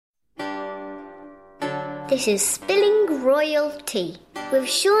This is Spilling Royalty with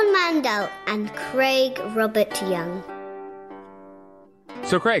Sean Mandel and Craig Robert Young.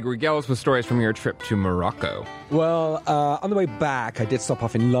 So, Craig, regale us with stories from your trip to Morocco. Well, on the way back, I did stop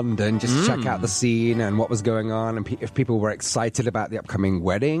off in London just to check out the scene and what was going on, and if people were excited about the upcoming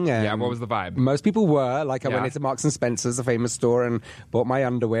wedding. Yeah, what was the vibe? Most people were. Like, I went into Marks and Spencer's, a famous store, and bought my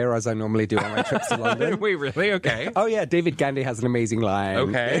underwear, as I normally do on my trips to London. Wait, really? Okay. Oh, yeah, David Gandy has an amazing line.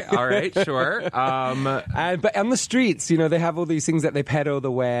 Okay, all right, sure. But on the streets, you know, they have all these things that they peddle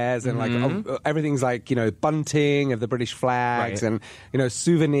the wares, and everything's like, you know, bunting of the British flags, and, you know,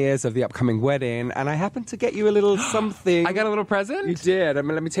 souvenirs of the upcoming wedding. And I happened to get you a little something. I got a little present? You did. I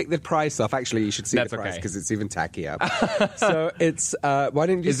mean, let me take the price off. Actually, you should see That's the price okay. because it's even tackier. So it's, why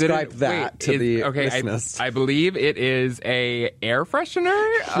didn't you describe that to the listeners? I believe it is a air freshener,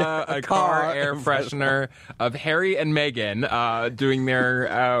 a car air freshener of Harry and Meghan doing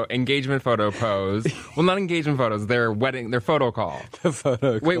their engagement photo pose. Well, not engagement photos, their photo call. The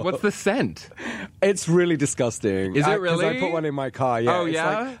photo call. Wait, what's the scent? It's really disgusting. Is it really? Because I put one in my car, yeah. Oh, It's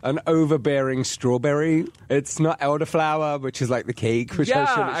yeah? like an overbearing strawberry. It's not elderflower, which is like the cake, which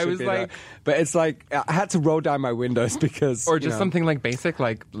I was like... But it's like, I had to roll down my windows because... Or just something like basic,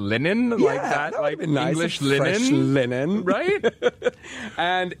 like linen? Yeah, like that like nice. English Fresh linen? linen. Right?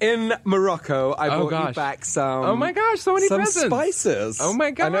 And in Morocco, I brought you back some... Oh my gosh, so many presents. Some spices. Oh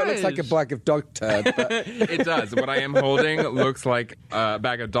my gosh. I know it looks like a bag of dog turd, but... It does. What I am holding looks like a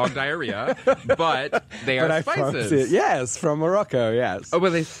bag of dog diarrhea, but they are spices. Yes, from Morocco, yes. Oh,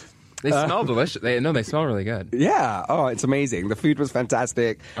 but they smell delicious. They smell really good. Yeah. Oh, it's amazing. The food was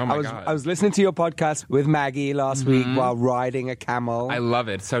fantastic. Oh my God. I was listening to your podcast with Maggie last week while riding a camel. I love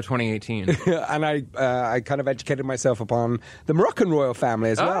it. So 2018. And I kind of educated myself upon the Moroccan royal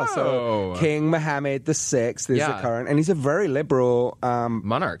family as well. So King Mohammed VI is the current, and he's a very liberal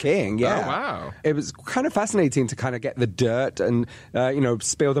monarch. King. Yeah. Oh, wow. It was kind of fascinating to kind of get the dirt and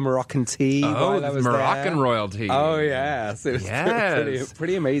spill the Moroccan tea. while I was Moroccan there. royalty. Oh yes, it was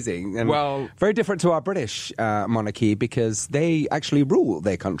pretty amazing. And very different to our British monarchy because they actually rule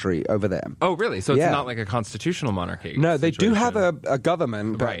their country over there. Oh, really? So it's not like a constitutional monarchy? No, they do have a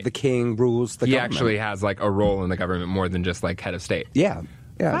government, but the king rules the government. He actually has like a role in the government more than just like head of state. Yeah.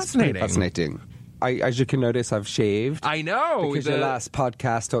 Fascinating. It's fascinating. As you can notice, I've shaved. I know. Because your last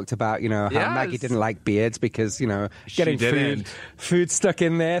podcast talked about, how Maggie didn't like beards because, getting food stuck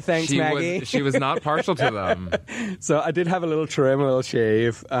in there. Thanks, Maggie. She was not partial to them. So I did have a little trim, a little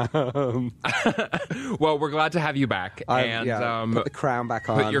shave. Well, we're glad to have you back. Put the crown back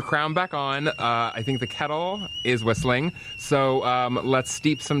on. Put your crown back on. I think the kettle is whistling. So let's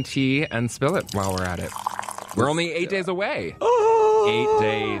steep some tea and spill it while we're at it. We're only 8 days away. 8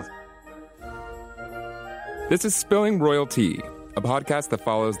 days. This is Spilling Royal Tea, a podcast that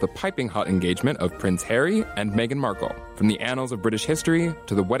follows the piping hot engagement of Prince Harry and Meghan Markle, from the annals of British history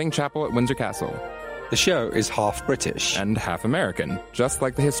to the wedding chapel at Windsor Castle. The show is half British. And half American, just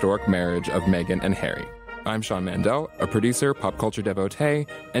like the historic marriage of Meghan and Harry. I'm Sean Mandel, a producer, pop culture devotee,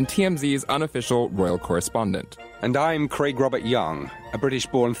 and TMZ's unofficial royal correspondent. And I'm Craig Robert Young, a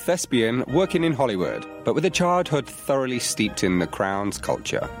British-born thespian working in Hollywood, but with a childhood thoroughly steeped in the Crown's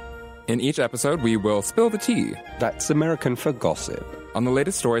culture. In each episode, we will spill the tea. That's American for gossip. On the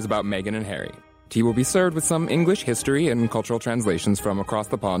latest stories about Meghan and Harry. Tea will be served with some English history and cultural translations from across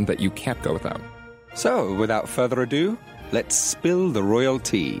the pond that you can't go without. So, without further ado, let's spill the royal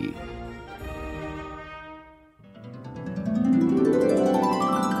tea.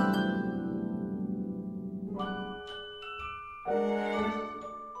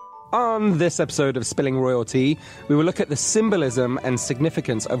 On this episode of Spilling Royalty, we will look at the symbolism and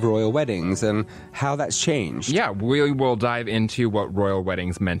significance of royal weddings and how that's changed. Yeah, we will dive into what royal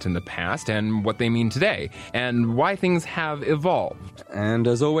weddings meant in the past and what they mean today, and why things have evolved. And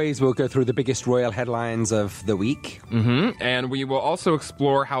as always, we'll go through the biggest royal headlines of the week. And we will also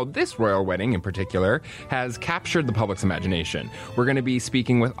explore how this royal wedding in particular has captured the public's imagination. We're going to be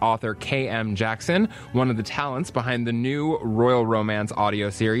speaking with author K.M. Jackson, one of the talents behind the new royal romance audio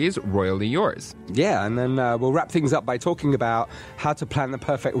series, Royally Yours. Yeah, and then we'll wrap things up by talking about how to plan the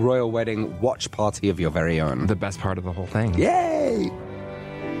perfect royal wedding watch party of your very own. The best part of the whole thing. Yay!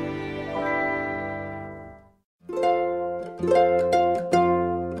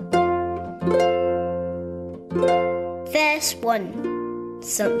 Verse 1.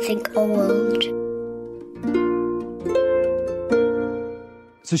 Something old.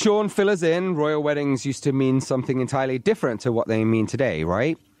 So, Sean, fill us in. Royal weddings used to mean something entirely different to what they mean today,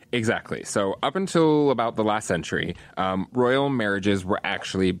 right? Exactly. So up until about the last century, royal marriages were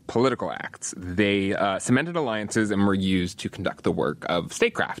actually political acts. They cemented alliances and were used to conduct the work of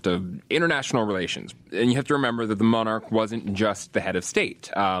statecraft, of international relations. And you have to remember that the monarch wasn't just the head of state,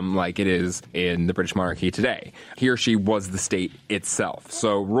 like it is in the British monarchy today. He or she was the state itself.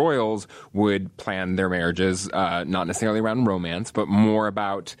 So royals would plan their marriages not necessarily around romance, but more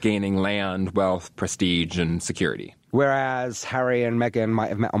about gaining land, wealth, prestige, and security. Whereas Harry and Meghan might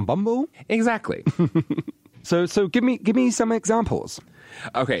have met on Bumble? Exactly. So give me some examples.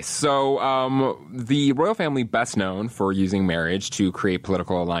 Okay, so the royal family best known for using marriage to create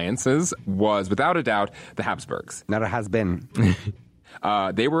political alliances was, without a doubt, the Habsburgs. Never has been.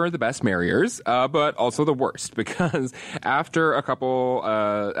 They were the best marriers, but also the worst, because after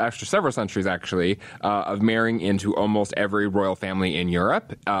several centuries, actually, of marrying into almost every royal family in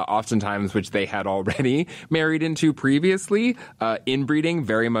Europe, oftentimes which they had already married into previously, inbreeding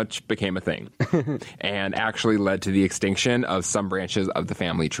very much became a thing and actually led to the extinction of some branches of the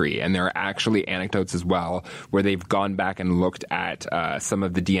family tree. And there are actually anecdotes as well where they've gone back and looked at some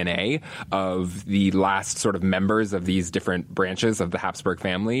of the DNA of the last sort of members of these different branches of the Habsburg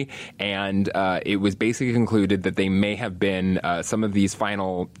family, and it was basically concluded that they may have been some of these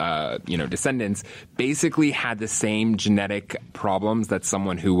final, descendants basically had the same genetic problems that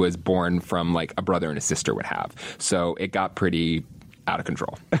someone who was born from like a brother and a sister would have. So it got pretty out of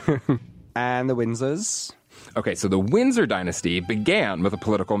control. And the Windsors? Okay, so the Windsor dynasty began with a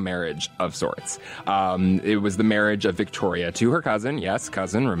political marriage of sorts. It was the marriage of Victoria to her cousin, yes,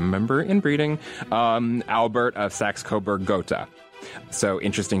 cousin, remember inbreeding, Albert of Saxe-Coburg-Gotha. So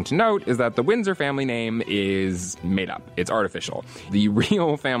interesting to note is that the Windsor family name is made up. It's artificial. The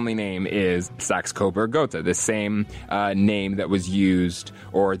real family name is Saxe-Coburg-Gotha, the same name that was used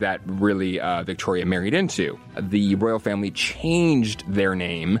or that really Victoria married into. The royal family changed their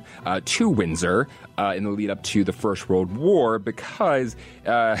name to Windsor in the lead up to the First World War because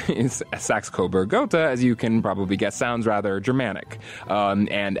Saxe-Coburg-Gotha, as you can probably guess, sounds rather Germanic.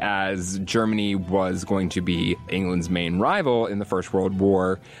 And as Germany was going to be England's main rival in the First World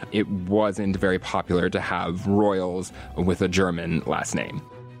War, it wasn't very popular to have royals with a German last name.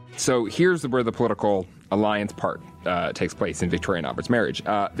 So here's where the political alliance part takes place in Victoria and Albert's marriage.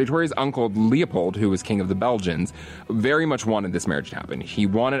 Victoria's uncle Leopold, who was king of the Belgians, very much wanted this marriage to happen. He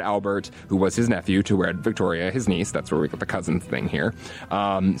wanted Albert, who was his nephew, to wed Victoria, his niece. That's where we got the cousins thing here.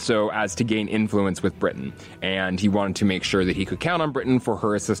 So as to gain influence with Britain. And he wanted to make sure that he could count on Britain for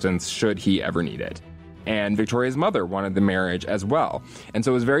her assistance should he ever need it. And Victoria's mother wanted the marriage as well. And so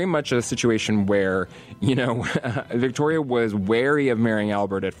it was very much a situation where, Victoria was wary of marrying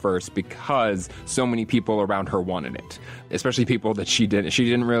Albert at first because so many people around her wanted it, especially people that she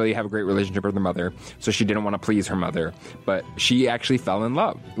didn't really have a great relationship with her mother, so she didn't want to please her mother. But she actually fell in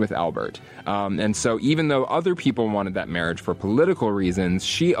love with Albert. And so even though other people wanted that marriage for political reasons,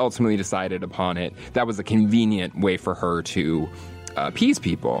 she ultimately decided upon it. That was a convenient way for her to appease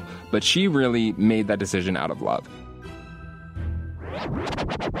people, but she really made that decision out of love.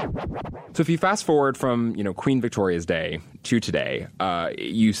 So if you fast forward from, Queen Victoria's day to today,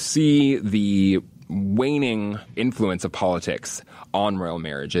 you see the waning influence of politics on royal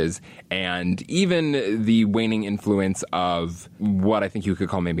marriages, and even the waning influence of what I think you could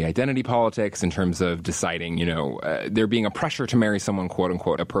call maybe identity politics in terms of deciding, there being a pressure to marry someone quote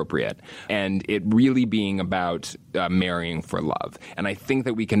unquote appropriate, and it really being about marrying for love. And I think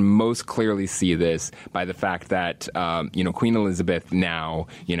that we can most clearly see this by the fact that, Queen Elizabeth now,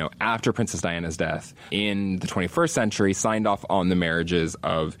 after Princess Diana's death in the 21st century, signed off on the marriages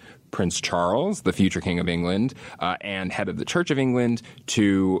of Prince Charles, the future King of England, and head of the Church of England,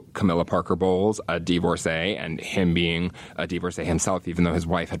 to Camilla Parker Bowles, a divorcee, and him being a divorcee himself, even though his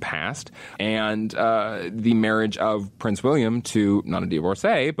wife had passed, and the marriage of Prince William to, not a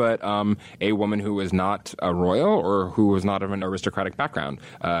divorcee, but a woman who was not a royal or who was not of an aristocratic background,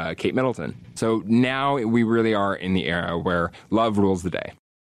 Kate Middleton. So now we really are in the era where love rules the day.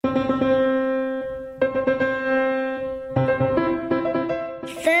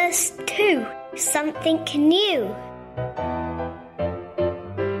 Verse 2. Something new.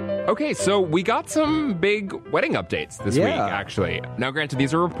 Okay, so we got some big wedding updates this week, actually. Now, granted,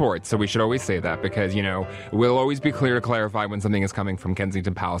 these are reports, so we should always say that because, we'll always be clear to clarify when something is coming from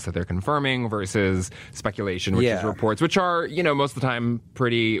Kensington Palace that they're confirming versus speculation, which is reports, which are, most of the time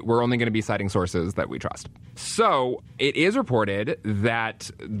we're only going to be citing sources that we trust. So it is reported that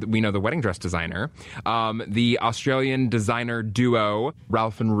we know the wedding dress designer, the Australian designer duo,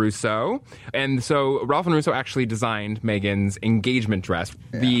 Ralph and Russo. And so Ralph and Russo actually designed Meghan's engagement dress.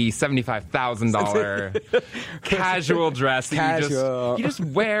 The $75,000 casual dress that you just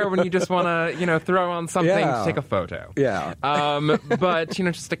wear when you just want to, throw on something to take a photo. Yeah. But,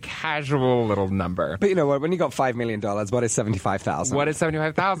 just a casual little number. But you know what? When you got $5 million, what is $75,000? What is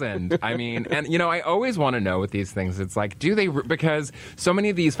 $75,000? I mean, and, I always want to know with these things. It's like, because so many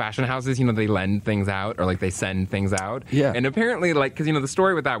of these fashion houses, they lend things out or like they send things out. Yeah. And apparently, like, because, the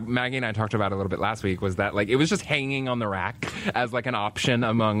story with that, Maggie and I talked about it a little bit last week, was that, like, it was just hanging on the rack as, like, an option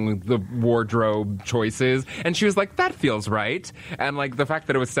among the wardrobe choices. And she was like, that feels right. And, like, the fact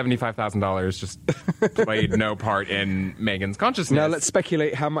that it was $75,000 just played no part in Meghan's consciousness. Now, let's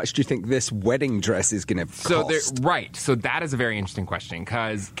speculate. How much do you think this wedding dress is going to cost? So that is a very interesting question,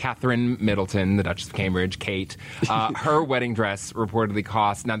 because Catherine Middleton, the Duchess of Cambridge, Kate, her wedding dress reportedly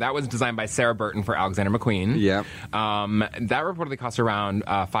cost, now that was designed by Sarah Burton for Alexander McQueen. Yeah. That reportedly cost around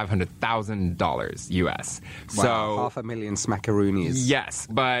 $500,000 US. Wow, So $500,000 smackaroonies. yes,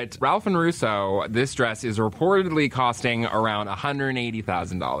 but Ralph and Russo, this dress is reportedly costing around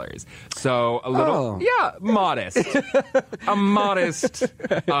 $180,000. So a little, modest. A modest.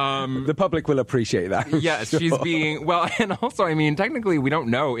 The public will appreciate that. Yes, she's being, well, and also, I mean, technically we don't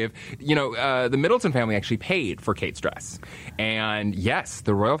know if, the Middleton family actually paid for Kate's dress. And yes,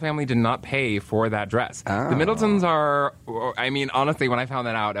 the royal family did not pay for that dress. Oh. The Middletons are, I mean, honestly, when I found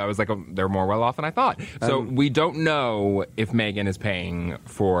that out, I was like, oh, they're more well off than I thought. So we don't know if Meghan is paying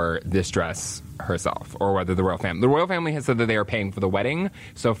for this dress herself or whether the royal family has said that they are paying for the wedding.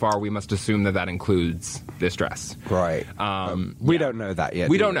 So far, we must assume that includes this dress. Right. We don't know that yet.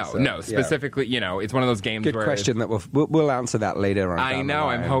 We don't know. No, specifically, it's one of those games Good where... question that we'll answer that later on. I know.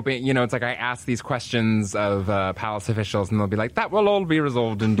 I'm hoping, it's like I ask these questions of palace officials and they'll be like, that will all be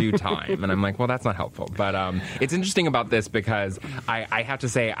resolved in due time. And I'm like, well, that's not helpful. But it's interesting about this because I have to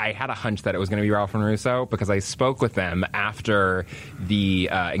say I had a hunch that it was going to be Ralph and Russo because I spoke with them after the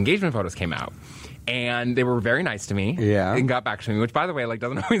engagement photos came out. And they were very nice to me. Yeah. And got back to me, which, by the way, like,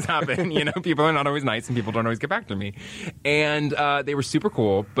 doesn't always happen. People are not always nice and people don't always get back to me. And they were super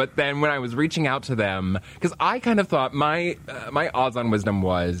cool. But then when I was reaching out to them, because I kind of thought my odds on wisdom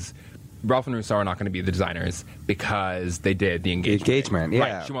was Ralph and Russo are not going to be the designers because they did the engagement.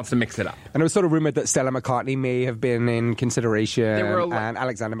 Yeah. Right. She wants to mix it up. And it was sort of rumored that Stella McCartney may have been in consideration, and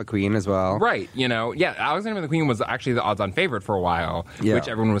Alexander McQueen as well. Right. Alexander McQueen was actually the odds-on favorite for a while, which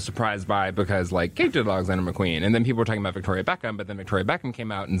everyone was surprised by because, like, Kate did Alexander McQueen. And then people were talking about Victoria Beckham, but then Victoria Beckham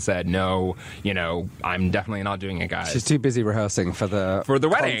came out and said, no, I'm definitely not doing it, guys. She's too busy rehearsing for the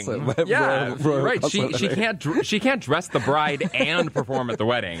wedding. Concert. Yeah, right. She can't dress the bride and perform at the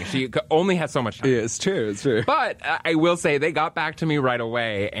wedding. She only has so much time. Yeah, it's true. But I will say they got back to me right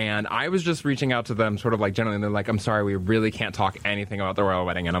away, and I was just reaching out to them sort of like generally, and they're like, I'm sorry, we really can't talk anything about the royal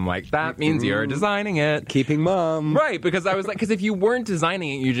wedding. And I'm like, that means you're designing it. Keeping mum. Right, because I was like, because if you weren't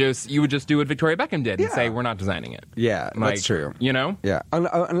designing it, you would just do what Victoria Beckham did and say, we're not designing it. Yeah, that's true. Yeah.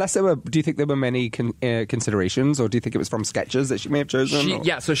 Unless there were, do you think there were many considerations, or do you think it was from sketches that she may have chosen?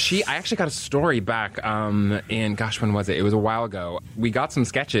 I actually got a story back in, when was it? It was a while ago. We got some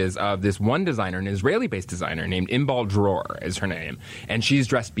sketches of this one designer, an Israeli-based designer named Inbal Dror is her name. And she's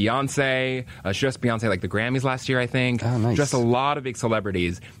dressed Beyonce. She dressed Beyonce like the Grammys last year, I think. Oh, nice. Dressed a lot of big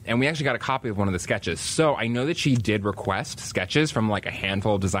celebrities. And we actually got a copy of one of the sketches. So I know that she did request sketches from like a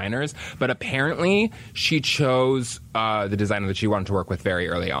handful of designers, but apparently she chose the designer that she wanted to work with very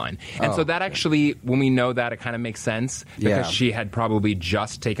early on. And so that actually, when we know that, it kind of makes sense because she had probably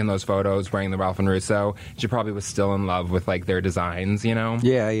just taken those photos wearing the Ralph and Russo. She probably was still in love with like their designs,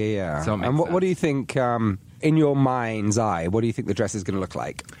 Yeah. So and what do you think, in your mind's eye, what do you think the dress is going to look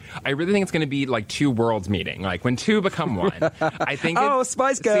like? I really think it's going to be like two worlds meeting, like when two become one. I think.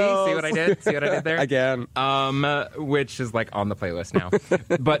 Spice Girls! See what I did? See what I did there? Again. Which is like on the playlist now.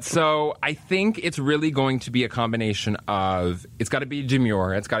 But so I think it's really going to be a combination of, it's got to be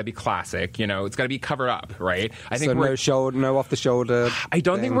demure, it's got to be classic, it's got to be covered up, right? I think no off the shoulder. I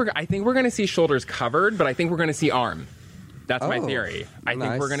think we're going to see shoulders covered, but I think we're going to see arm. That's my theory. I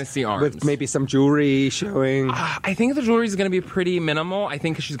think we're going to see arms. With maybe some jewelry showing. I think the jewelry is going to be pretty minimal. I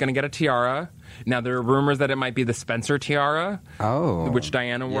think she's going to get a tiara. Now, there are rumors that it might be the Spencer tiara, which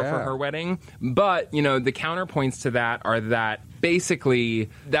Diana wore for her wedding. But, the counterpoints to that are that basically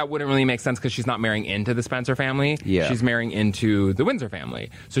that wouldn't really make sense because she's not marrying into the Spencer family. Yeah. She's marrying into the Windsor family.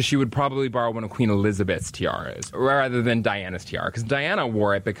 So she would probably borrow one of Queen Elizabeth's tiaras rather than Diana's tiara because Diana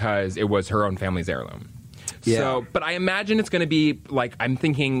wore it because it was her own family's heirloom. Yeah. So, but I imagine it's going to be like, I'm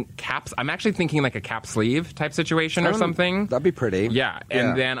thinking caps. I'm actually thinking like a cap sleeve type situation or something. That'd be pretty. Yeah.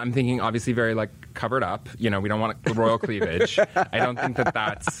 And then I'm thinking obviously very like covered up. You know, we don't want the royal cleavage. I don't think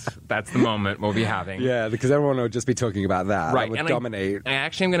that's the moment we'll be having. Yeah, because everyone will just be talking about that. Right. That would and dominate. I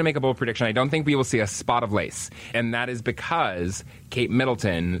actually am going to make a bold prediction. I don't think we will see a spot of lace. And that is because Kate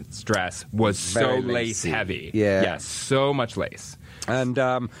Middleton's dress was so Very lace lacy. heavy. Yeah. Yes, so much lace. And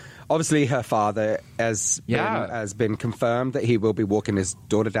obviously her father has been confirmed that he will be walking his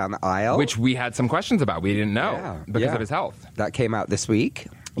daughter down the aisle. Which we had some questions about. We didn't know because of his health. That came out this week.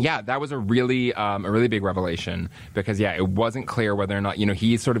 Yeah, that was a really big revelation because, it wasn't clear whether or not,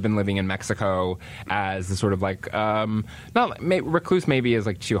 he's sort of been living in Mexico as the sort of like, recluse maybe is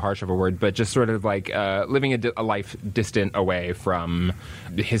like too harsh of a word, but just sort of like living a life distant away from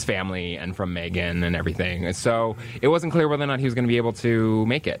his family and from Meghan and everything. And so it wasn't clear whether or not he was going to be able to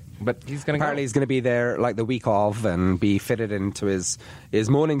make it, but he's going to Apparently he's going to be there like the week of and be fitted into his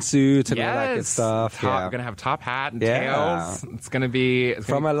morning suit and all that good stuff. We're going to have top hat and tails. It's going to be...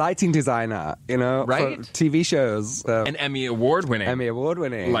 From a lighting designer, right? For TV shows. An Emmy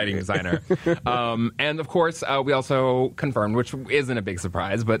Award-winning lighting designer. And of course, we also confirmed, which isn't a big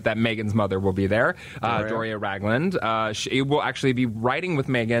surprise, but that Meghan's mother will be there, Doria Ragland. She will actually be riding with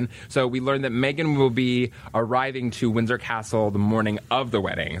Meghan. So we learned that Meghan will be arriving to Windsor Castle the morning of the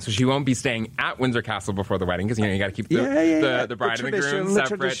wedding. So she won't be staying at Windsor Castle before the wedding because you got to keep the bride and the groom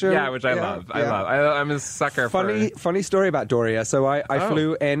separate. Yeah, which I love. I'm a sucker for. Funny story about Doria. So I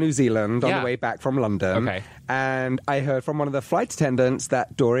flew Air New Zealand on the way back from London. Okay. And I heard from one of the flight attendants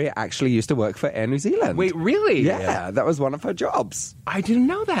that Doria actually used to work for Air New Zealand. Wait, really? Yeah, that was one of her jobs. I didn't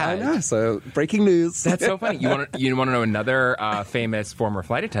know that. I know. So breaking news. That's so funny. You want to know another famous former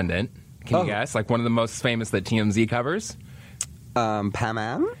flight attendant? Can you guess? Like one of the most famous that TMZ covers? Pam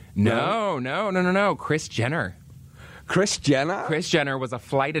Ann? No. Kris Jenner. Kris Jenner? Kris Jenner was a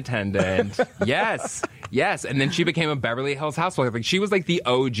flight attendant. Yes. And then she became a Beverly Hills housewife. Like she was like the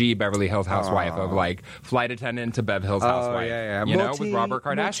OG Beverly Hills housewife of like flight attendant to Bev Hills housewife. Yeah. With Robert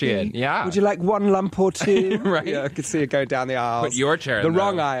Kardashian. Morty, yeah. Would you like one lump or two? Right. Yeah, I could see her going down the aisle. Put your chair the in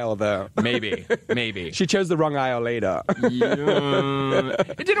wrong aisle, though. Maybe. She chose the wrong aisle later.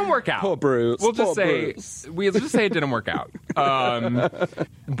 It didn't work out. Poor Bruce. We'll just say it didn't work out.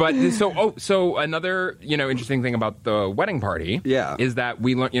 But so another interesting thing about the wedding party is that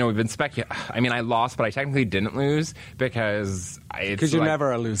we learned we've been speculating. I mean, I lost, but I technically didn't lose because you're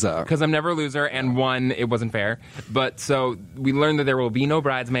never a loser. Because I'm never a loser, and one, it wasn't fair. But so we learned that there will be no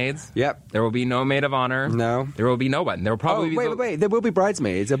bridesmaids. Yep. There will be no maid of honor. No. There will be no one. There will probably be wait. There will be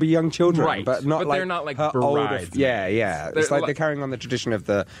bridesmaids. There'll be young children, right? But they're not like brides. It's like they're carrying on the tradition of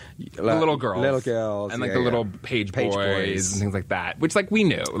the little girls, and the little page boys and things like that. Which we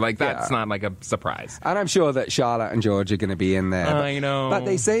knew, that's not like a surprise. And I'm sure that Charlotte and George are going to be in there. I know, but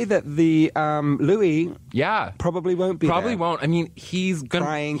they say that the Louis, probably won't be. Probably there. won't. I mean, he's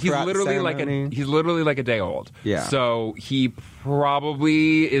literally like a day old. Yeah. So he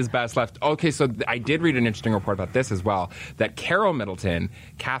probably is best left. Okay, so I did read an interesting report about this as well, that Carol Middleton,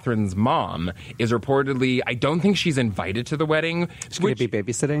 Catherine's mom, is reportedly, I don't think she's invited to the wedding. She's going to be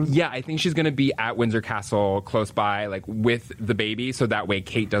babysitting? Yeah, I think she's going to be at Windsor Castle close by, with the baby, so that way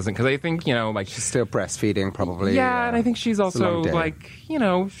Kate doesn't, because I think, she's still breastfeeding probably. Yeah, and I think she's also, I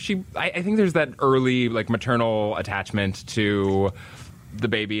think there's that early, maternal attachment to the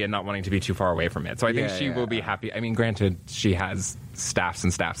baby and not wanting to be too far away from it. So I think she will be happy. I mean, granted, she has staffs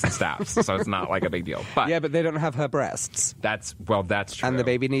and staffs and staffs, so it's not like a big deal. But but they don't have her breasts. That's true. And the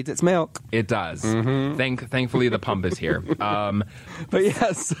baby needs its milk. It does. Mm-hmm. Thankfully, the pump is here.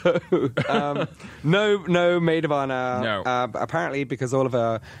 No maid of honor. No. Apparently, because all of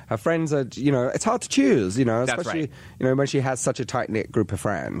her friends are, it's hard to choose, especially, when she has such a tight-knit group of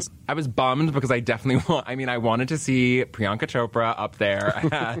friends. I was bummed because I wanted to see Priyanka Chopra up there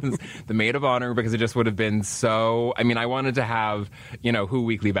as the maid of honor because it just would have been so, I wanted to have, Who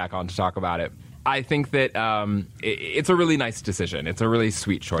Weekly back on to talk about it. I think that it's a really nice decision. It's a really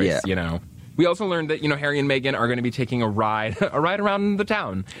sweet choice, We also learned that, Harry and Meghan are going to be taking a ride around the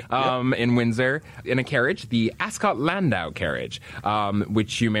town in Windsor in a carriage, the Ascot Landau carriage,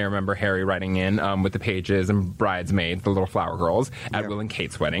 which you may remember Harry riding in with the pages and bridesmaids, the little flower girls, at Will and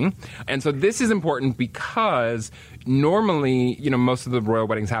Kate's wedding. And so this is important because normally, most of the royal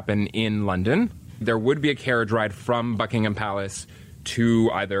weddings happen in London. There would be a carriage ride from Buckingham Palace to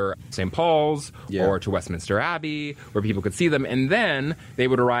either St. Paul's or to Westminster Abbey, where people could see them. And then they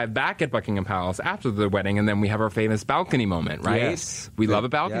would arrive back at Buckingham Palace after the wedding, and then we have our famous balcony moment, right? Yes. We love a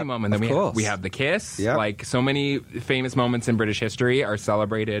balcony moment. Then we have the kiss. Yep. Like, so many famous moments in British history are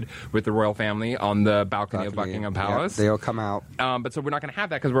celebrated with the royal family on the balcony of Buckingham Palace. Yep. They all come out. But so we're not going to have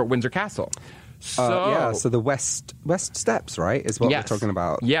that because we're at Windsor Castle. So so the West Steps, right, is what we're talking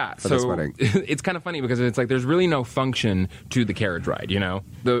about for this wedding. It's kind of funny because it's like there's really no function to the carriage ride, you know?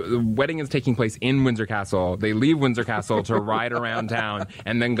 The wedding is taking place in Windsor Castle. They leave Windsor Castle to ride around town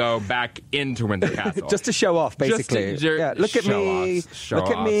and then go back into Windsor Castle. Just to show off, basically. Look at me. Look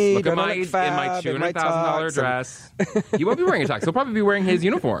at me. Look at my $200,000 dress. He won't be wearing a tux. He'll probably be wearing his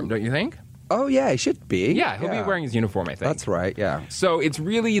uniform, don't you think? Oh, yeah, he should be. Yeah, he'll be wearing his uniform, I think. That's right, yeah. So it's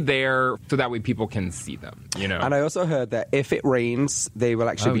really there so that way people can see them, you know? And I also heard that if it rains, they will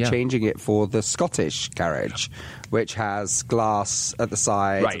actually be changing it for the Scottish carriage, which has glass at the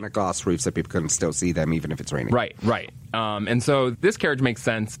sides and a glass roof so people can still see them even if it's raining. Right. And so this carriage makes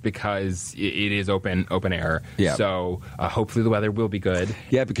sense because it is open air. Yeah. So hopefully the weather will be good.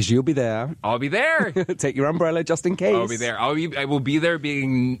 Yeah, because you'll be there. I'll be there. Take your umbrella just in case. I'll be there. I will be there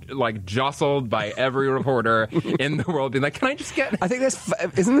being like jostled by every reporter in the world being like, can I just get... I think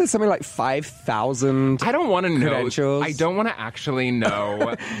isn't there something like 5,000 I don't want to know. credentials? I don't want to actually know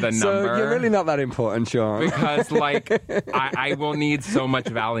the number. So you're really not that important, Sean. Because like I will need so much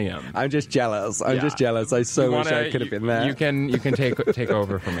Valium. I'm just jealous. I so wish I could have been there. You can take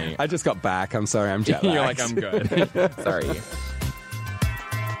over for me. I just got back. I'm sorry. I'm jet lagged. You're like, I'm good. Sorry.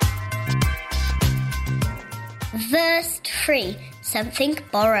 Verse 3. Something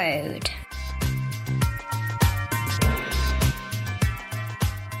borrowed.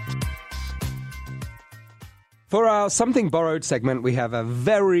 For our Something Borrowed segment, we have a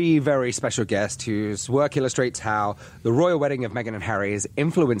very, very special guest whose work illustrates how the royal wedding of Meghan and Harry is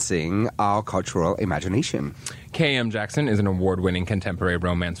influencing our cultural imagination. K.M. Jackson is an award-winning contemporary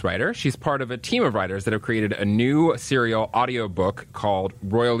romance writer. She's part of a team of writers that have created a new serial audiobook called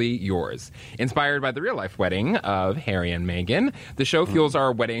Royally Yours. Inspired by the real-life wedding of Harry and Meghan, the show fuels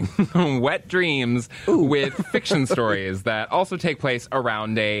our wedding wet dreams with fiction stories that also take place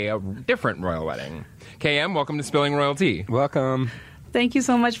around a different royal wedding. KM, welcome to Spilling Royalty. Welcome. Thank you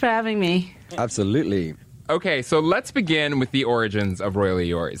so much for having me. Absolutely. Okay, so let's begin with the origins of Royally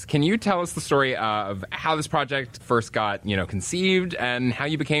Yours. Can you tell us the story of how this project first got, conceived and how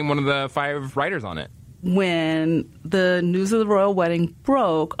you became one of the 5 writers on it? When the news of the royal wedding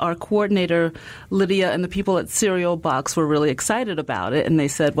broke, our coordinator, Lydia, and the people at Serial Box were really excited about it. And they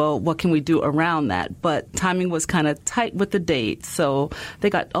said, well, what can we do around that? But timing was kind of tight with the date. So they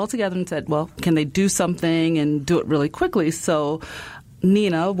got all together and said, well, can they do something and do it really quickly? So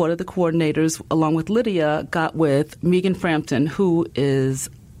Nina, one of the coordinators, along with Lydia, got with Megan Frampton, who is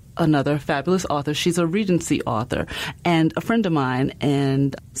another fabulous author. She's a Regency author and a friend of mine,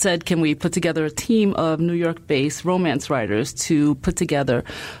 and said, can we put together a team of New York-based romance writers to put together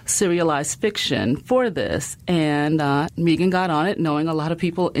serialized fiction for this? And Megan got on it, knowing a lot of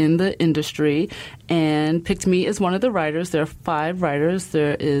people in the industry, and picked me as one of the writers. There are 5 writers.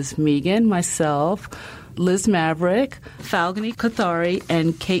 There is Megan, myself, Liz Maverick, Falguni Kothari,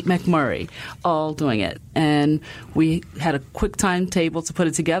 and Kate McMurray, all doing it. And we had a quick timetable to put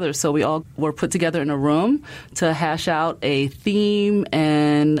it together, so we all were put together in a room to hash out a theme,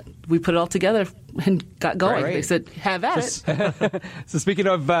 and we put it all together and got going. Great. They said, have at it. So speaking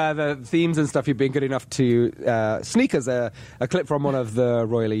of the themes and stuff, you've been good enough to sneak us a clip from one of the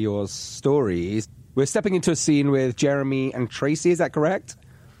Royally Yours stories. We're stepping into a scene with Jeremy and Tracy, is that correct?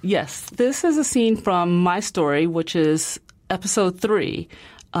 Yes, this is a scene from my story, which is episode 3,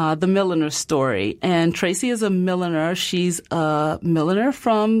 The Milliner Story. And Tracy is a milliner. She's a milliner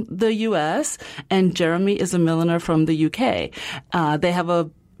from the U.S., and Jeremy is a milliner from the U.K. They have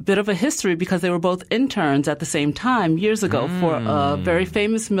a bit of a history because they were both interns at the same time years ago for a very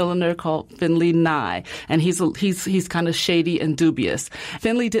famous milliner called Finley Nye, and he's kind of shady and dubious.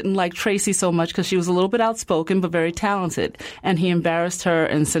 Finley didn't like Tracy so much because she was a little bit outspoken but very talented, and he embarrassed her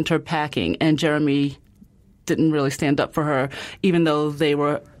and sent her packing, and Jeremy didn't really stand up for her, even though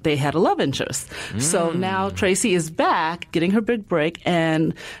they had a love interest. So now Tracy is back, getting her big break,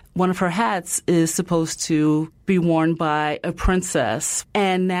 and one of her hats is supposed to be worn by a princess,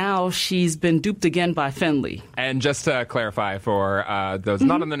 and now she's been duped again by Finley. And just to clarify for those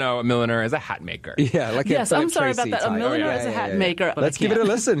not in the know, a milliner is a hat maker. Yeah, like yes, I'm sorry about that. A milliner is a hat maker. Let's give it a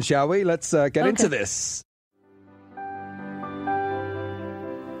listen, shall we? Let's get into this.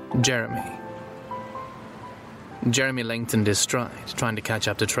 Jeremy lengthened his stride, trying to catch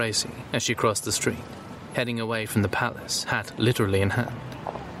up to Tracy as she crossed the street. heading away from the palace, hat literally in hand.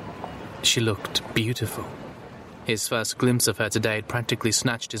 She looked beautiful. His first glimpse of her today had practically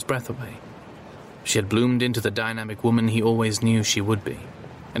snatched his breath away. She had bloomed into the dynamic woman he always knew she would be,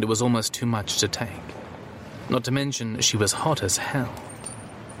 and it was almost too much to take. Not to mention, she was hot as hell.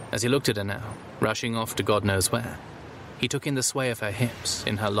 As he looked at her now, rushing off to God knows where, he took in the sway of her hips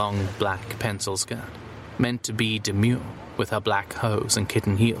in her long black pencil skirt, meant to be demure with her black hose and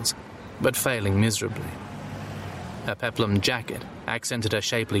kitten heels, but failing miserably. Her peplum jacket accented her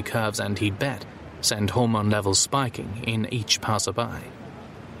shapely curves and, he'd bet, sent hormone levels spiking in each passerby.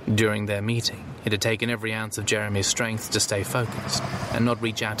 During their meeting, it had taken every ounce of Jeremy's strength to stay focused and not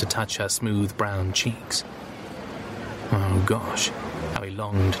reach out to touch her smooth brown cheeks. Oh gosh, how he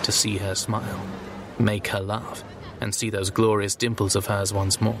longed to see her smile, make her laugh, and see those glorious dimples of hers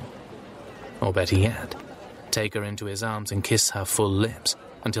once more. Or better yet, take her into his arms and kiss her full lips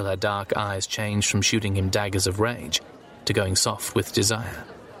until her dark eyes changed from shooting him daggers of rage to going soft with desire.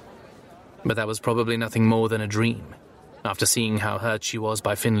 But that was probably nothing more than a dream. After seeing how hurt she was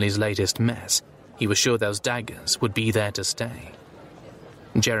by Finley's latest mess, he was sure those daggers would be there to stay.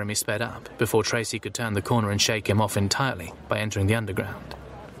 Jeremy sped up before Tracy could turn the corner and shake him off entirely by entering the underground.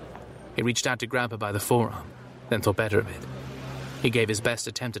 He reached out to grab her by the forearm, then thought better of it. He gave his best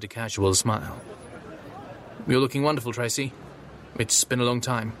attempt at a casual smile. "You're looking wonderful, Tracy. It's been a long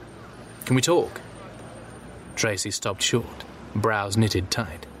time. Can we talk?" Tracy stopped short, brows knitted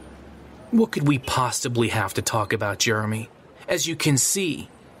tight. "What could we possibly have to talk about, Jeremy? As you can see,"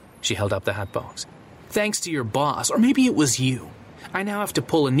 she held up the hat box, "thanks to your boss, or maybe it was you, I now have to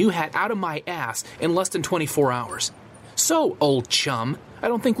pull a new hat out of my ass in less than 24 hours. So, old chum, I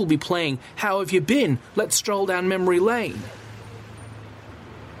don't think we'll be playing How Have You Been? Let's stroll down memory lane."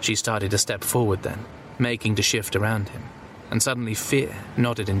 She started to step forward then, making to shift around him, and suddenly fear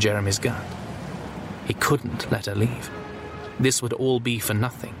knotted in Jeremy's gut. He couldn't let her leave. This would all be for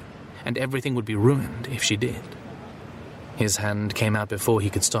nothing, and everything would be ruined if she did. His hand came out before he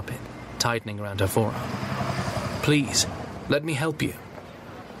could stop it, tightening around her forearm. "Please, let me help you."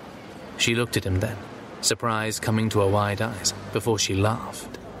 She looked at him then, surprise coming to her wide eyes, before she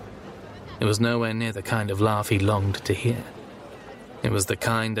laughed. It was nowhere near the kind of laugh he longed to hear. It was the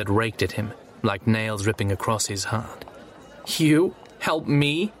kind that raked at him, like nails ripping across his heart. "You? Help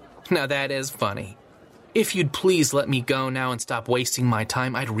me? Now that is funny. If you'd please let me go now and stop wasting my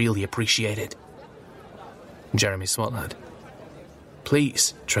time, I'd really appreciate it." Jeremy swallowed.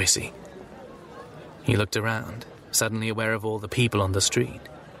 "Please, Tracy." He looked around, suddenly aware of all the people on the street,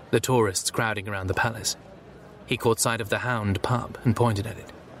 the tourists crowding around the palace. He caught sight of the Hound pub and pointed at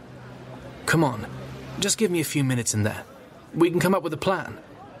it. "Come on, just give me a few minutes in there. We can come up with a plan.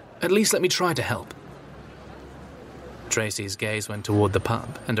 At least let me try to help." Tracy's gaze went toward the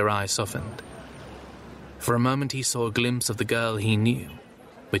pub, and her eyes softened. For a moment he saw a glimpse of the girl he knew,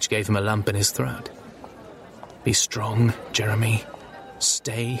 which gave him a lump in his throat. Be strong, Jeremy.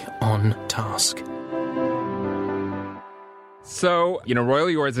 Stay on task. So, Royal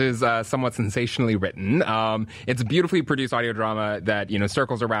Yours is somewhat sensationally written. It's a beautifully produced audio drama that,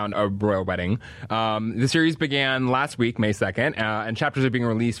 circles around a royal wedding. The series began last week, May 2nd, and chapters are being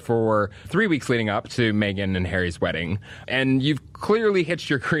released for 3 weeks leading up to Meghan and Harry's wedding. And you've clearly hitched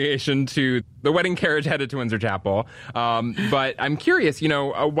your creation to the wedding carriage headed to Windsor Chapel. But I'm curious,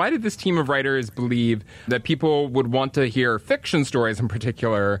 why did this team of writers believe that people would want to hear fiction stories in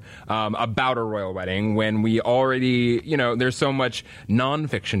particular about a royal wedding when we already, there's so much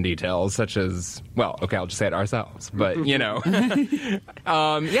non-fiction details such as, well, okay, I'll just say it ourselves. But,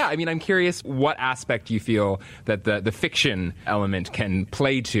 I'm curious what aspect you feel that the fiction element can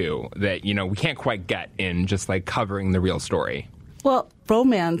play to that, we can't quite get in just like covering the real story. Well,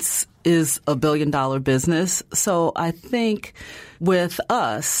 romance is $1 billion business. So I think with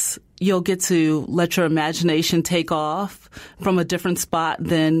us, you'll get to let your imagination take off from a different spot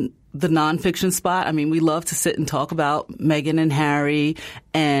than the nonfiction spot. I mean, we love to sit and talk about Meghan and Harry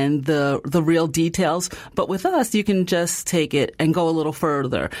and the real details. But with us, you can just take it and go a little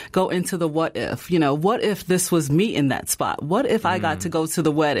further. Go into the what if. What if this was me in that spot? What if I got to go to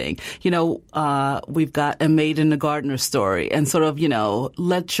the wedding? We've got a Maid in the Gardener story and sort of,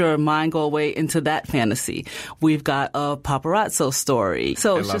 let your mind go away into that fantasy. We've got a paparazzo story.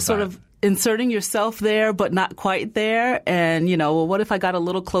 So it's just sort of inserting yourself there, but not quite there. And, what if I got a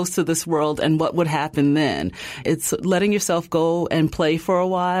little close to this world and what would happen then? It's letting yourself go and play for a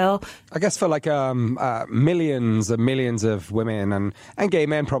while. I guess for millions and millions of women and gay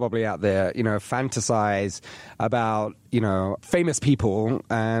men probably out there, fantasize about, famous people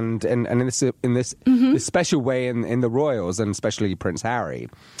and in this special way in the royals and especially Prince Harry.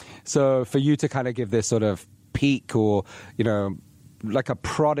 So for you to kind of give this sort of peek or, like a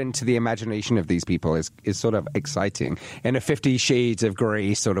prod into the imagination of these people is sort of exciting in a 50 Shades of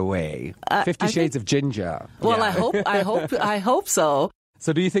Grey sort of way. 50 Shades of Ginger. Well, yeah. I hope so.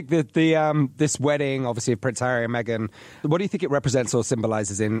 So do you think that this wedding, obviously, of Prince Harry and Meghan, what do you think it represents or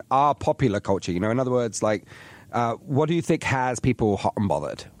symbolizes in our popular culture? In other words, like, what do you think has people hot and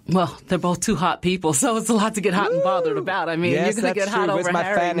bothered? Well, they're both two hot people, so it's a lot to get hot and bothered about. I mean, yes, you're going to get hot true. over Where's my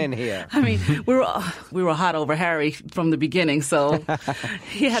Harry. fan in here? I mean, we were hot over Harry from the beginning, so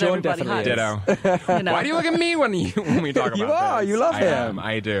he had Sean everybody hot. Ditto. Why do you look at me when we talk about You are. this? You love him.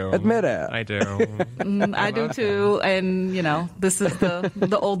 I do. Admit it. I do. I do too, and this is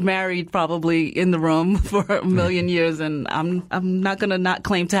the old married probably in the room for a million years, and I'm not going to not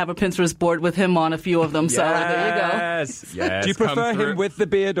claim to have a Pinterest board with him on a few of them. So there you go. Yes. Do you prefer him with the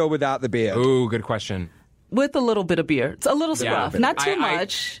beard or without the beard? Ooh, good question. With a little bit of beard, a little scruff, not too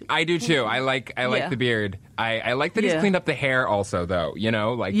much. I do too. I like the beard. I like that he's cleaned up the hair also, though.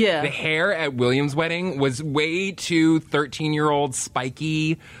 The hair at William's wedding was way too 13-year-old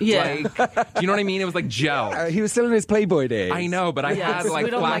spiky. Yeah. Do you know what I mean? It was like gel. He was still in his Playboy days. I know, but I had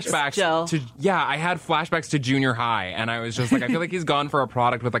flashbacks to I had flashbacks to junior high, and I was just like, I feel like he's gone for a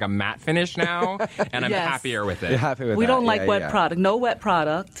product with like a matte finish now, and I'm happier with it. You're happy with we that. don't like wet product. No wet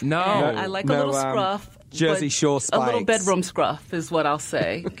product. No. I like a little scruff. Jersey Shore spikes. A little bedroom scruff is what I'll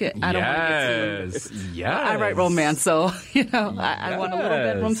say. I don't want to get too... Yes. I write romance, so, I want a little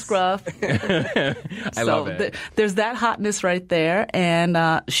bedroom scruff. I love it. There's that hotness right there, and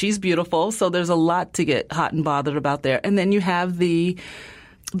she's beautiful, so there's a lot to get hot and bothered about there. And then you have the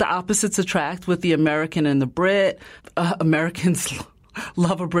opposites attract with the American and the Brit. Americans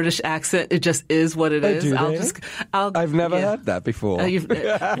love a British accent. It just is what it is. I've never heard that before.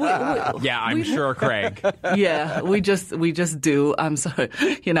 I'm sure, Craig. Yeah, we just do. I'm sorry.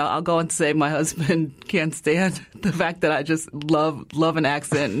 I'll go and say my husband can't stand the fact that I just love an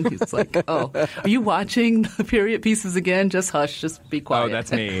accent. And he's like, oh, are you watching the period pieces again? Just hush. Just be quiet. Oh,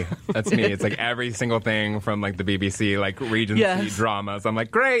 that's me. That's me. It's like every single thing from like the BBC, like Regency dramas. I'm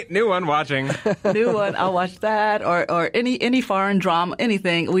like, great, new one, watching. New one. I'll watch that or any foreign drama.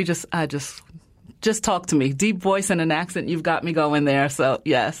 Anything, I just talk to me. Deep voice and an accent, you've got me going there. So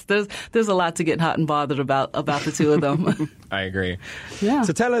yes, there's a lot to get hot and bothered about the two of them. I agree. Yeah.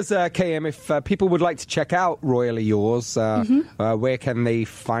 So tell us, KM, if people would like to check out Royally Yours, where can they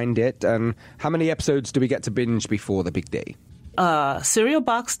find it, and how many episodes do we get to binge before the big day?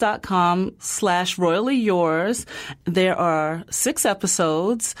 Serialbox.com/royally yours. There are 6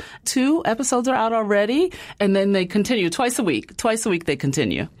 episodes. 2 episodes are out already, and then they continue twice a week. Twice a week they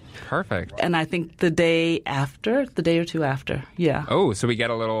continue. Perfect. And I think the day or two after. Yeah. Oh, so we get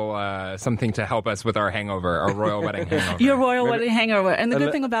a little something to help us with our hangover, our royal wedding hangover. Your royal wedding hangover. And the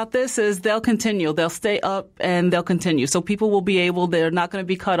good thing about this is they'll continue. They'll stay up and they'll continue. So people will be able, they're not going to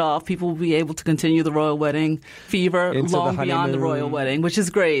be cut off. People will be able to continue the royal wedding fever long beyond the royal wedding, which is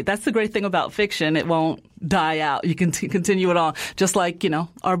great. That's the great thing about fiction. It won't die out. You can continue it on, just like,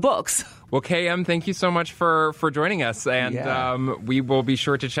 our books. Well, KM, thank you so much for joining us, and we will be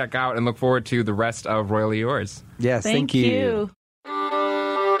sure to check out and look forward to the rest of Royally Yours. Yes, thank you.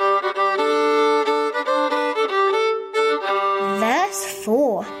 Verse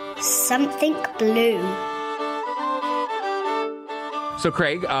 4. Something blue. So,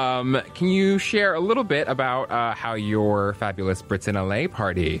 Craig, can you share a little bit about how your fabulous Brits in LA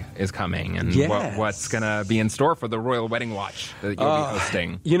party is coming and what's going to be in store for the Royal Wedding Watch that you'll be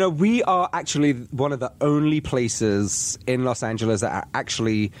hosting? We are actually one of the only places in Los Angeles that are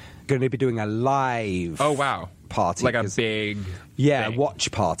actually going to be doing a live party. Like a big thing.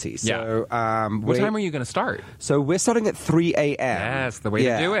 Watch party. So, what time are you going to start? So we're starting at 3 a.m. Yes, the way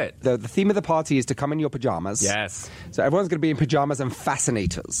to do it. The theme of the party is to come in your pajamas. Yes. So everyone's going to be in pajamas and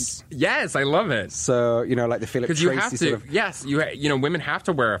fascinators. Yes, I love it. So, like the Philip Tracy you have to, sort of... Yes, women have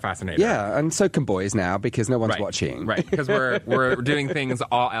to wear a fascinator. Yeah, and so can boys now because no one's watching. Right, because we're doing things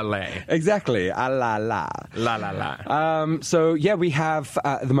all LA. Exactly. La la la. La la la. So, we have,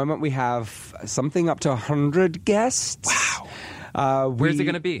 at the moment, we have something up to 100 guests. Wow. Where's it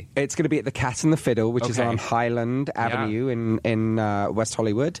going to be? It's going to be at the Cat and the Fiddle, which is on Highland Avenue in West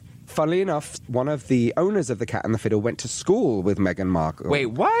Hollywood. Funnily enough, one of the owners of the Cat and the Fiddle went to school with Meghan Markle. Wait,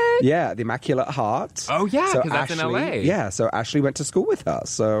 what? Yeah, the Immaculate Heart. Oh, yeah, because that's in LA. Yeah, so Ashley went to school with her.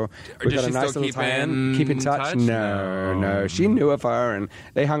 So we got a nice little time. Keep in touch? No. She knew of her, and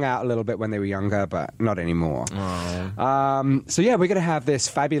they hung out a little bit when they were younger, but not anymore. So, we're going to have this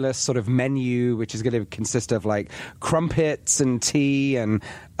fabulous sort of menu, which is going to consist of, like, crumpets and tea and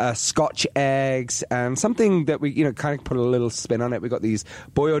Scotch eggs, and something that we, kind of put a little spin on it. We got these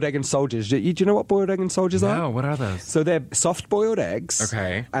boiled egg and soldiers. Do you know what boiled egg and soldiers are? No, what are those? So they're soft boiled eggs.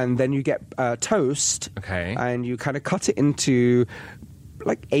 Okay. And then you get toast. Okay. And you kind of cut it into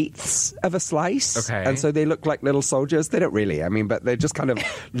like eighths of a slice. Okay. And so they look like little soldiers. They don't really, but they're just kind of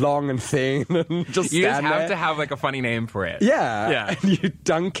long and thin and just You just stand have there. to have like a funny name for it. Yeah. Yeah. And you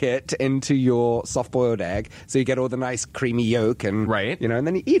dunk it into your soft-boiled egg, so you get all the nice creamy yolk, and Right. and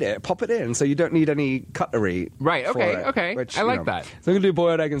then you eat it, pop it in, so you don't need any cutlery. Right, for okay, it, okay. which, I like that. So we're gonna do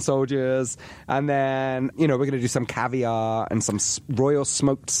boiled egg and soldiers, and then we're gonna do some caviar and some royal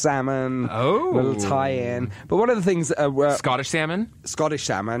smoked salmon. Oh. Little tie-in. But one of the things, Scottish salmon? Scottish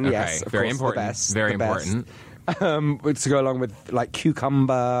salmon, Okay, yes, of very course, important. the best, Very the best. important. To go along with like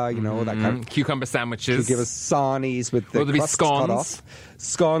cucumber, all that kind of. Cucumber sandwiches. To give us sarnies with the Will there be crusts cut scones? off.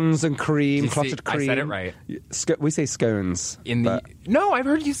 Scones and cream, You see, clotted I cream. said it right. We say scones. No, I've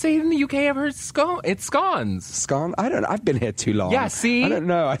heard you say it in the UK. I've heard it's scones. Scone? I don't know. I've been here too long. Yeah, see? I don't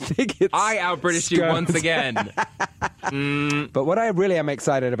know. I think it's I out-British you scones. once again. But what I really am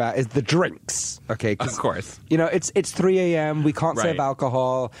excited about is the drinks. Okay, Of course. it's 3 a.m. We can't Right. serve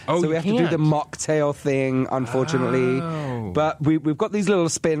alcohol, Oh, so we you have to do the can't. mocktail thing. Unfortunately, Oh. but we've got these little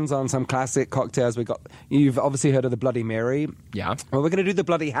spins on some classic cocktails. You've obviously heard of the Bloody Mary. Yeah. Well, we're going to do the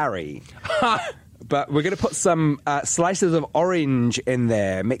Bloody Harry. But we're going to put some slices of orange in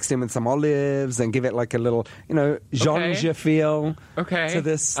there, mixed in with some olives, and give it like a little, Jonja feel to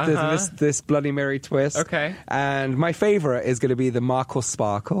this Bloody Mary twist. Okay. And my favorite is going to be the Markle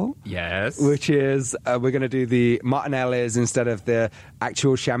Sparkle. Yes. Which is, we're going to do the Martinellis instead of the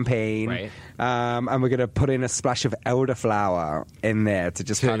actual champagne. Right. And we're going to put in a splash of elderflower in there to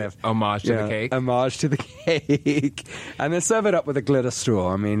just kind of... homage to the cake. Homage to the cake. And then serve it up with a glitter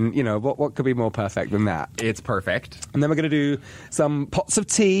straw. I mean, what could be more perfect than that? It's perfect. And then we're going to do some pots of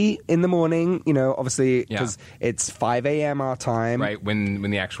tea in the morning, obviously, because it's 5 a.m. our time. Right, when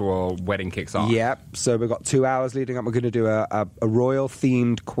the actual wedding kicks off. Yep. So we've got 2 hours leading up. We're going to do a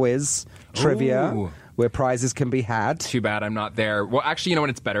royal-themed quiz, trivia, Ooh. where prizes can be had. Too bad I'm not there. Well, actually, you know what?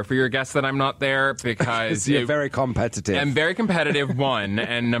 It's better for your guests that I'm not there because You're very competitive. I'm very competitive, one,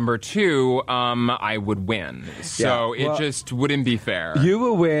 and number two, I would win. So Yeah. Well, it just wouldn't be fair. You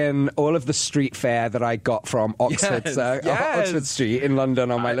will win all of the street fare that I got from Oxford, Yes. Oxford Street in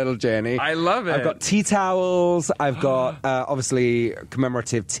London on my little journey. I love it. I've got tea towels. I've got obviously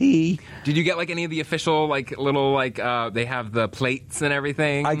commemorative tea. Did you get like any of the official little they have the plates and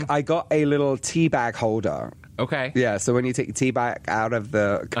everything? I got a little tea bag holder. Okay. Yeah, so when you take your tea bag out of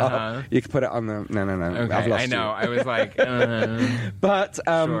the cup, you can put it on the... No. Okay, I've lost I know. you. I was like, But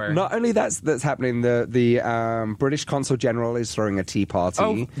Sure. not only that's happening, the British Consul General is throwing a tea party.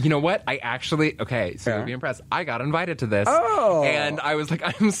 oh, you know what? I actually, so Yeah. you'll be impressed. I got invited to this. Oh. And I was like,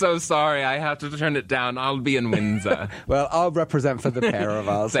 I'm so sorry. I have to turn it down. I'll be in Windsor. Well, I'll represent for the pair of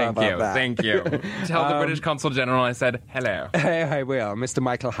us. How Thank about you. that? Thank you. Tell the British Consul General I said hello. Hey, I will. Mr.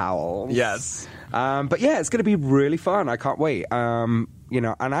 Michael Howell. Yes. But yeah, it's going to be really fun. I can't wait. And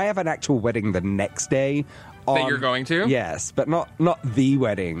I have an actual wedding the next day. That you're going to? Yes, but not the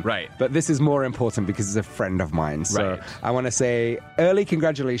wedding. Right. But this is more important because it's a friend of mine. So Right. I want to say early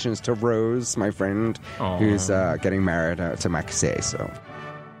congratulations to Rose, my friend, who's getting married to Macasay.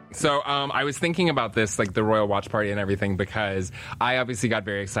 So I was thinking about this, like the royal watch party and everything, because I obviously got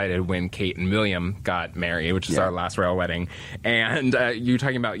very excited when Kate and William got married, which is our last royal wedding. And you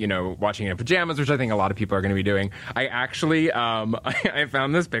talking about, watching it in pajamas, which I think a lot of people are going to be doing. I actually, I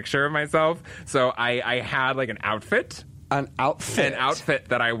found this picture of myself. So I had like an outfit. An outfit? An outfit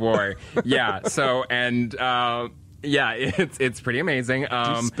that I wore. Yeah. So, and... yeah, it's pretty amazing.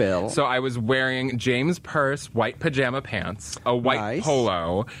 Spill. So I was wearing James Purse white pajama pants, a white Nice.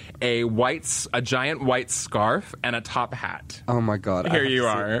 polo, a giant white scarf, and a top hat. Oh my God. I Here have to you see-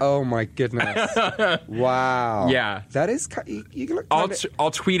 are. Oh my goodness. Wow. Yeah. That is... You look I'll kinda-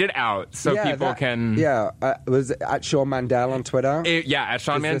 tweet it out so people can. Yeah. Was it at Sean Mandel on Twitter? At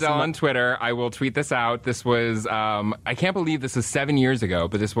Sean Is this Mandel a- on Twitter. I will tweet this out. This was, I can't believe this is 7 years ago,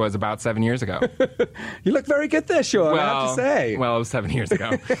 but this was about 7 years ago. You look very good there, Sean, I have to say. Well, it was 7 years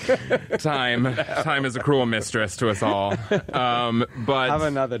ago. Time is a cruel mistress to us all. But Have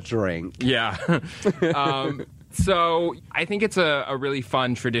another drink. yeah. So I think it's a really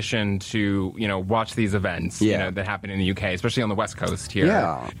fun tradition to, watch these events, that happen in the UK, especially on the West Coast here.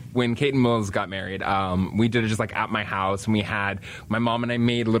 Yeah. When Kate and Mills got married, we did it just like at my house, and my mom and I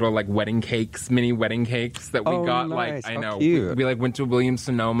made little like mini wedding cakes that we Oh, got. nice. Like, I How know, cute. we like went to Williams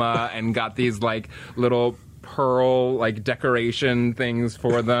Sonoma and got these like little pearl like decoration things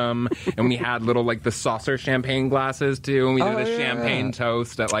for them, and we had little like the saucer champagne glasses too, and we did a champagne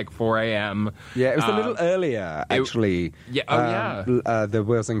toast at like 4 a.m. Yeah, it was a little earlier actually. The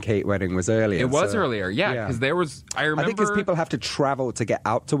Wills and Kate wedding was earlier. It was earlier, because there was. I remember. I think because people have to travel to get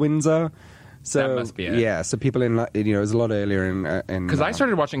out to Windsor. So that must be it. Yeah, so people in it was a lot earlier in because I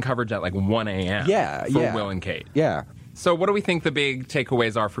started watching coverage at like 1 a.m. for Will and Kate. Yeah. So what do we think the big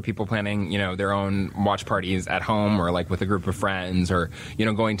takeaways are for people planning, their own watch parties at home or like with a group of friends or,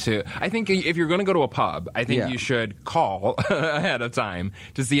 going to... I think if you're going to go to a pub, I think you should call ahead of time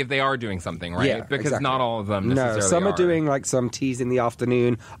to see if they are doing something, right? Yeah, because exactly. not all of them necessarily No, some are doing like some teas in the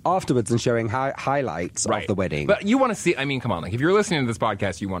afternoon afterwards and showing highlights of the wedding. But you want to see... I mean, come on. Like if you're listening to this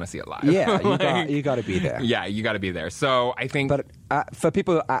podcast, you want to see it live. Yeah, you got to be there. Yeah, you got to be there. So I think... But for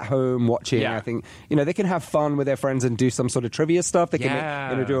people at home watching, I think, they can have fun with their friends and do some sort of trivia stuff. They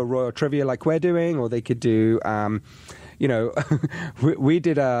can do a royal trivia like we're doing, or they could do, we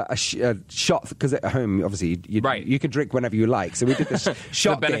did a shot, because at home, obviously, you can drink whenever you like. So we did this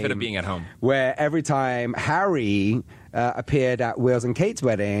shot the benefit game of being at home. Where every time Harry appeared at Wills and Kate's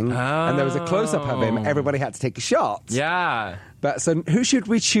wedding, and there was a close-up of him, everybody had to take a shot. Yeah. But so who should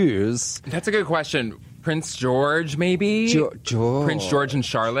we choose? That's a good question. Prince George, maybe? George. Prince George and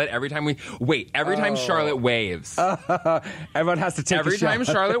Charlotte. Every time Charlotte waves. Everyone has to take a shot. Every time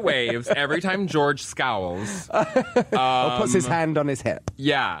Charlotte waves, every time George scowls. Or puts his hand on his hip.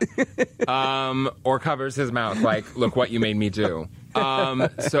 Yeah. Or covers his mouth like, look what you made me do.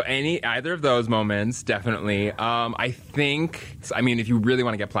 So either of those moments, definitely. I think, if you really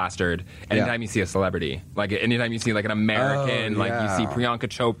want to get plastered, anytime you see a celebrity, like anytime you see like an American, like you see Priyanka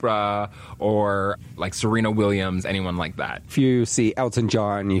Chopra or like Serena Williams, anyone like that. If you see Elton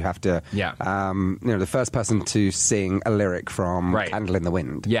John, you have to, the first person to sing a lyric from Candle in the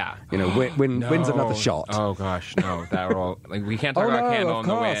Wind. Yeah. Wins another shot. Oh gosh, no. We can't talk about Candle in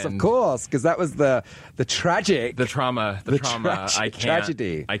the Wind. Of course, because that was the tragic. The trauma. I can't.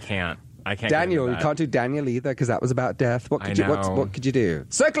 Tragedy. I can't. Daniel, you can't do Daniel either because that was about death. What could you do?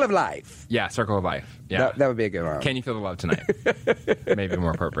 Circle of Life. Yeah, Circle of Life. Yeah, that would be a good one. Can You Feel the Love Tonight? Maybe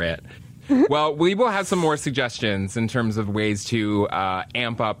more appropriate. Well, we will have some more suggestions in terms of ways to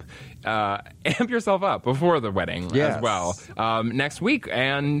amp yourself up before the wedding as well next week.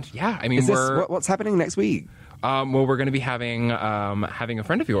 And what's happening next week? We're going to be having a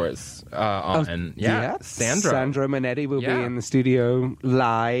friend of yours on. Sandra Manetti will be in the studio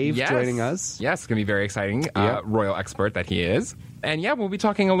live joining us. Yes, it's going to be very exciting. Royal expert that he is. And we'll be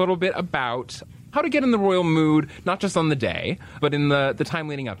talking a little bit about how to get in the royal mood, not just on the day, but in the time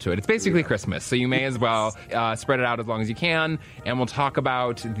leading up to it. It's basically Christmas, so you may as well spread it out as long as you can. And we'll talk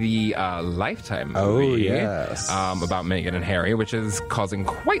about the Lifetime movie about Meghan and Harry, which is causing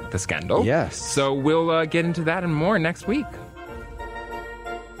quite the scandal. Yes. So we'll get into that and more next week.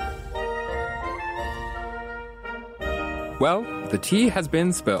 Well, the tea has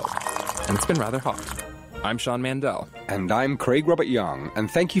been spilled, and it's been rather hot. I'm Sean Mandel. And I'm Craig Robert Young,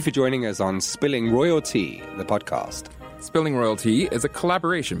 and thank you for joining us on Spilling Royal Tea, the podcast. Spilling Royal Tea is a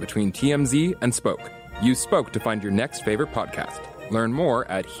collaboration between TMZ and Spoke. Use Spoke to find your next favorite podcast. Learn more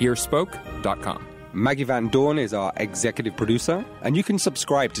at hearspoke.com. Maggie Van Dorn is our executive producer, and you can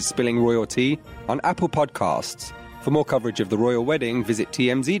subscribe to Spilling Royal Tea on Apple Podcasts. For more coverage of the royal wedding, visit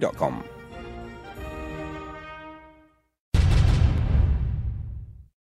tmz.com.